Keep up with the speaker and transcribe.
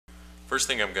First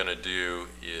thing I'm going to do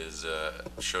is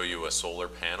show you a solar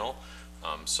panel.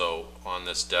 So on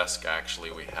this desk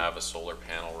actually we have a solar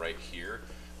panel right here,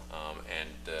 and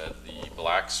the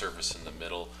black surface in the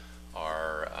middle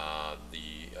are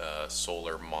the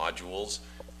solar modules,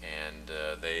 and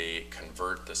they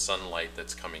convert the sunlight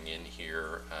that's coming in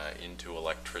here into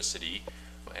electricity,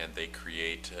 and they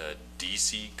create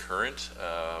DC current,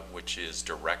 which is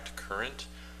direct current.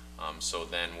 So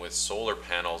then with solar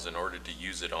panels, in order to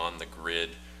use it on the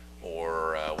grid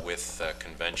or with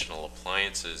conventional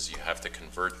appliances, you have to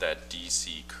convert that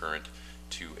DC current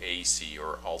to AC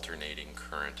or alternating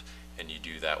current, and you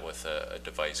do that with a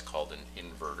device called an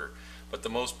inverter. But the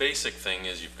most basic thing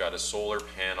is you've got a solar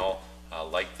panel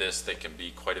like this that can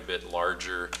be quite a bit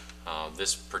larger.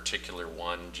 This particular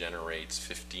one generates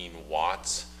 15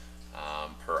 watts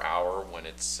per hour when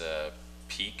it's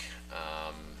peak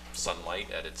sunlight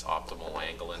at its optimal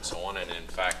angle and so on. And in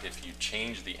fact, if you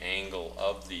change the angle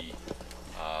of the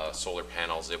solar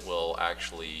panels, it will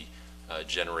actually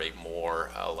generate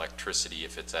more electricity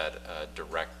if it's at a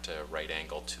direct right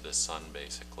angle to the sun,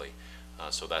 basically.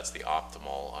 So that's the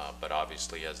optimal, but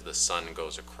obviously as the sun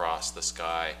goes across the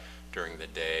sky during the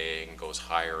day and goes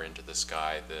higher into the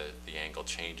sky, the angle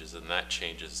changes, and that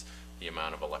changes the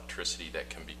amount of electricity that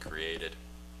can be created.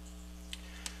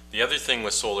 The other thing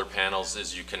with solar panels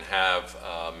is you can have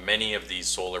many of these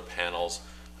solar panels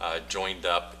joined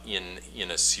up in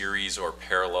a series or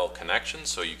parallel connection.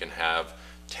 So you can have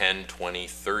 10, 20,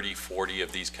 30, 40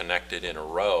 of these connected in a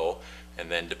row,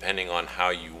 and then depending on how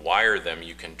you wire them,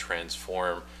 you can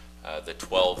transform the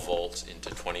 12 volts into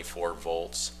 24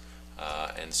 volts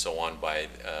and so on by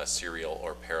serial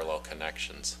or parallel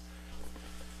connections.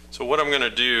 So what I'm going to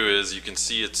do is, you can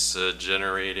see it's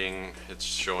generating, it's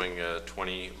showing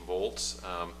 20 volts,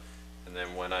 and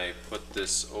then when I put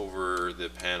this over the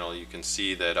panel, you can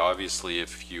see that obviously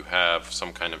if you have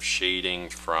some kind of shading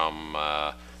from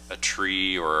a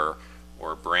tree or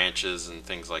branches and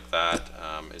things like that,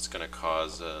 it's going to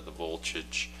cause the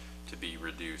voltage to be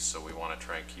reduced, so we want to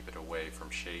try and keep it away from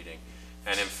shading.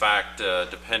 And in fact,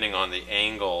 depending on the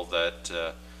angle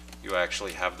that you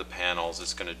actually have the panels,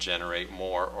 it's going to generate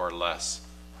more or less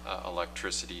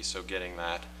electricity. So getting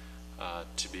that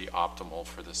to be optimal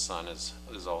for the sun is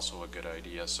also a good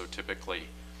idea. So typically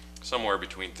somewhere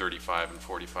between 35 and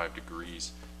 45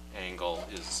 degrees angle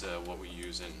is what we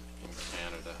use in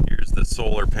Canada. Here's the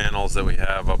solar panels that we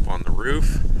have up on the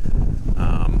roof.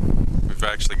 We've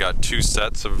actually got two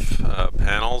sets of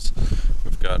panels.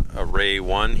 We've got array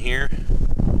 1 here.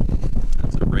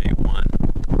 That's array 1.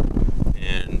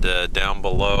 And down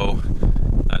below,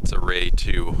 that's array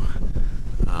 2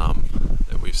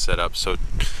 that we've set up. So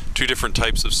two different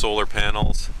types of solar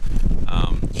panels.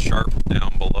 Sharp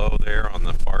down below there on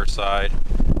the far side,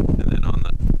 and then on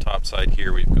the top side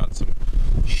here we've got some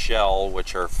Shell,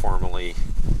 which are formerly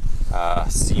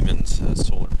Siemens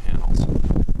solar panels,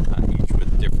 each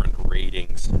with different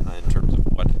ratings in terms of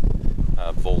what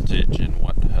voltage and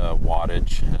what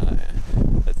wattage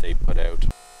that they put out.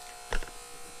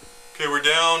 Okay, we're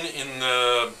down in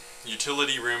the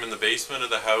utility room in the basement of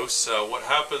the house. What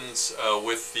happens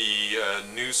with the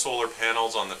new solar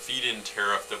panels on the feed-in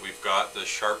tariff that we've got, the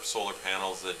Sharp solar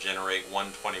panels that generate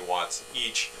 120 watts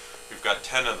each, we've got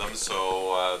 10 of them,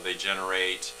 so they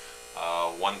generate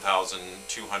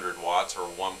 1,200 watts or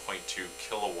 1.2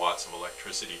 kilowatts of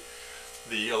electricity.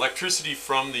 The electricity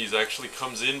from these actually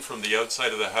comes in from the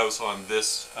outside of the house on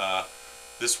this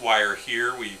this wire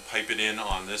here. We pipe it in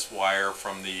on this wire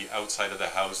from the outside of the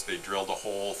house. They drilled a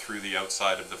hole through the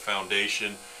outside of the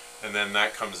foundation, and then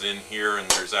that comes in here, and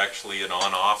there's actually an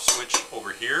on-off switch over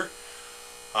here.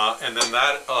 And then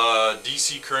that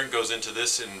DC current goes into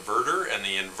this inverter, and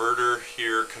the inverter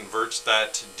here converts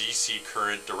that DC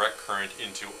current, direct current,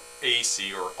 into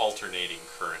AC or alternating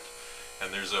current.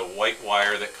 And there's a white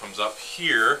wire that comes up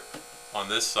here on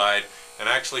this side and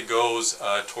actually goes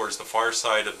towards the far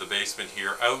side of the basement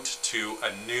here out to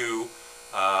a new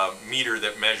meter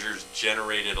that measures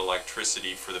generated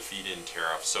electricity for the feed-in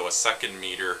tariff. So a second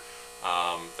meter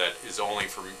that is only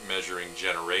for measuring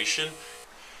generation.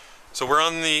 So we're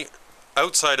on the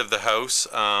outside of the house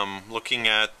looking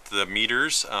at the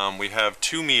meters. We have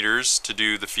two meters to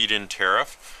do the feed-in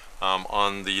tariff.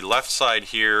 On the left side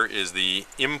here is the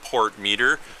import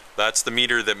meter. That's the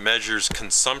meter that measures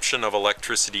consumption of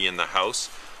electricity in the house.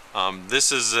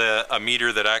 This is a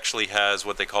meter that actually has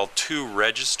what they call two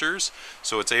registers,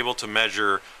 so it's able to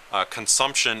measure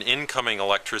consumption, incoming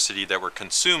electricity that we're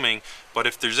consuming, but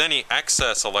if there's any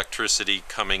excess electricity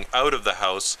coming out of the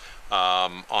house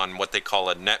on what they call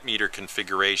a net meter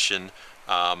configuration,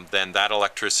 then that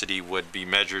electricity would be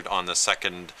measured on the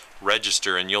second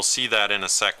register, and you'll see that in a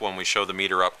sec when we show the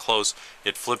meter up close.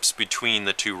 It flips between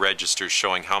the two registers,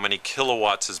 showing how many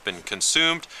kilowatts has been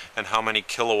consumed and how many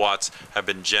kilowatts have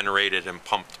been generated and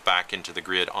pumped back into the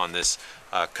grid on this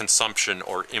consumption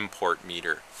or import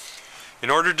meter. In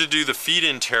order to do the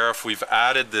feed-in tariff, we've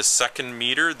added this second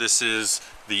meter. This is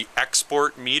the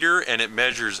export meter, and it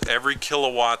measures every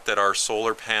kilowatt that our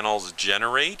solar panels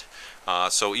generate.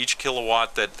 So each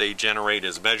kilowatt that they generate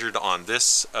is measured on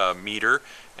this meter,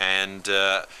 and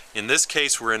in this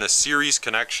case we're in a series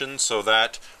connection, so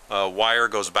that wire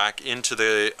goes back into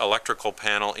the electrical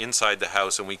panel inside the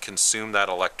house, and we consume that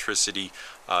electricity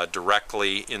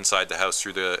directly inside the house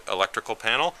through the electrical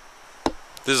panel.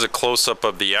 This is a close-up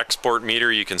of the export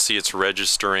meter. You can see it's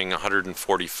registering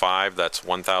 145, that's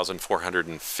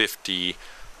 1,450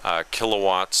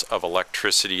 kilowatts of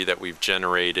electricity that we've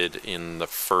generated in the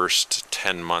first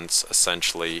 10 months,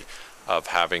 essentially, of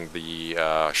having the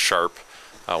Sharp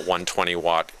 120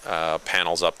 watt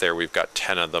panels up there. We've got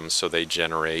 10 of them, so they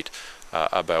generate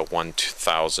about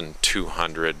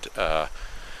 1,200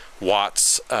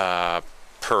 watts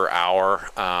per hour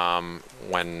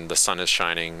when the sun is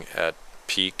shining at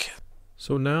peak.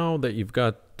 So now that you've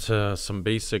got some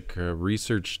basic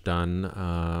research done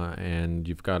and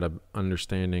you've got an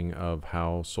understanding of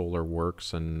how solar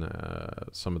works and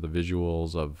some of the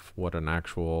visuals of what an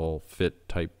actual FIT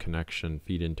type connection,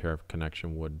 feed-in tariff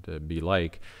connection would be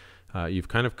like, you've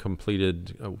kind of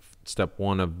completed step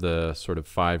one of the sort of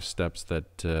 5 steps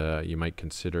that you might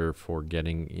consider for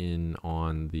getting in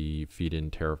on the feed-in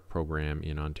tariff program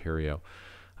in Ontario.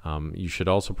 You should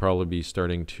also probably be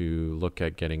starting to look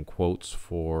at getting quotes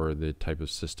for the type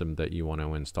of system that you want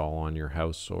to install on your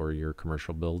house or your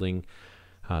commercial building.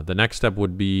 The next step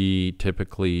would be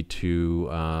typically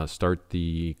to start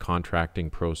the contracting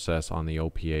process on the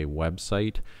OPA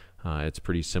website. It's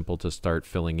pretty simple to start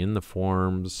filling in the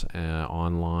forms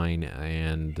online,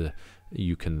 and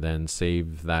you can then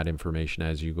save that information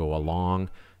as you go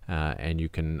along. And you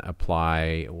can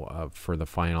apply for the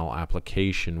final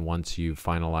application once you've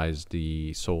finalized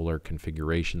the solar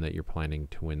configuration that you're planning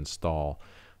to install,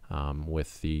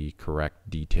 with the correct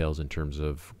details in terms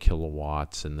of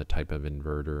kilowatts and the type of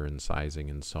inverter and sizing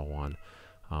and so on.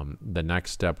 The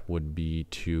next step would be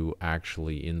to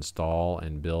actually install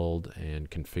and build and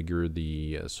configure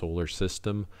the solar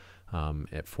system.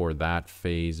 For that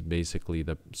phase, basically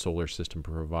the solar system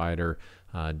provider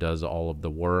does all of the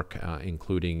work,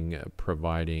 including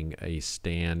providing a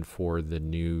stand for the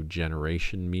new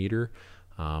generation meter.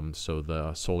 So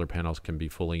the solar panels can be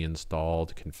fully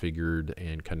installed, configured,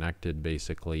 and connected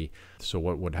basically. So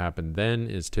what would happen then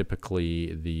is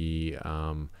typically the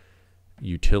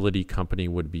utility company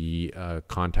would be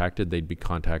contacted. They'd be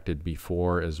contacted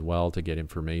before as well to get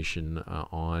information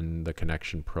on the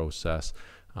connection process.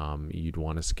 You'd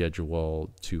want to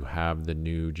schedule to have the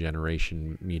new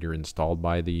generation meter installed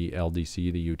by the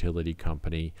LDC, the utility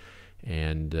company,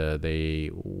 and they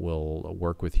will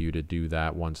work with you to do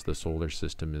that once the solar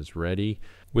system is ready.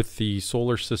 With the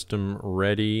solar system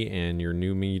ready and your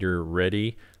new meter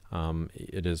ready,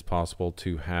 it is possible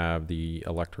to have the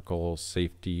Electrical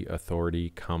Safety Authority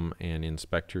come and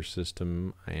inspect your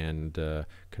system and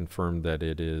confirm that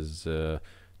it is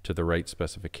to the right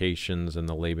specifications and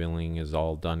the labeling is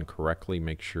all done correctly.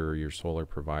 Make sure your solar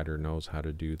provider knows how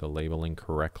to do the labeling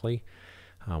correctly.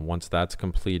 Once that's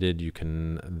completed, you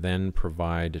can then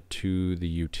provide to the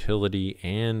utility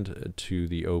and to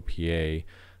the OPA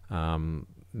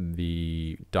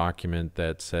the document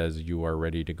that says you are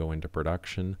ready to go into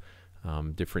production.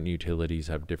 Different utilities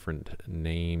have different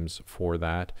names for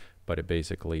that, but it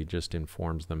basically just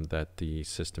informs them that the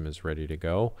system is ready to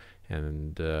go.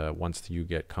 And once you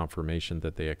get confirmation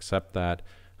that they accept that,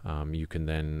 you can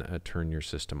then turn your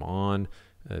system on.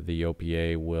 The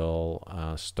OPA will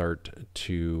start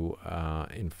to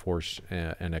enforce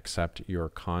and accept your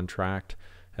contract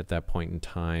at that point in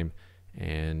time,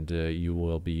 and you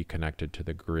will be connected to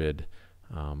the grid.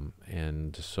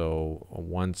 And so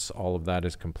once all of that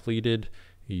is completed,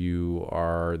 you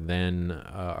are then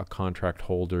a contract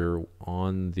holder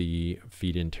on the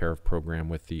feed-in tariff program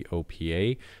with the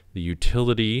OPA. The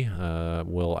utility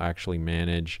will actually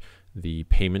manage the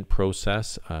payment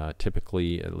process.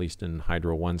 Typically, at least in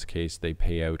Hydro One's case, they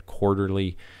pay out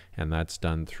quarterly, and that's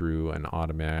done through an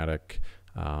automatic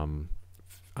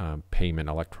payment,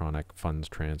 electronic funds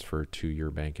transfer to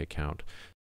your bank account.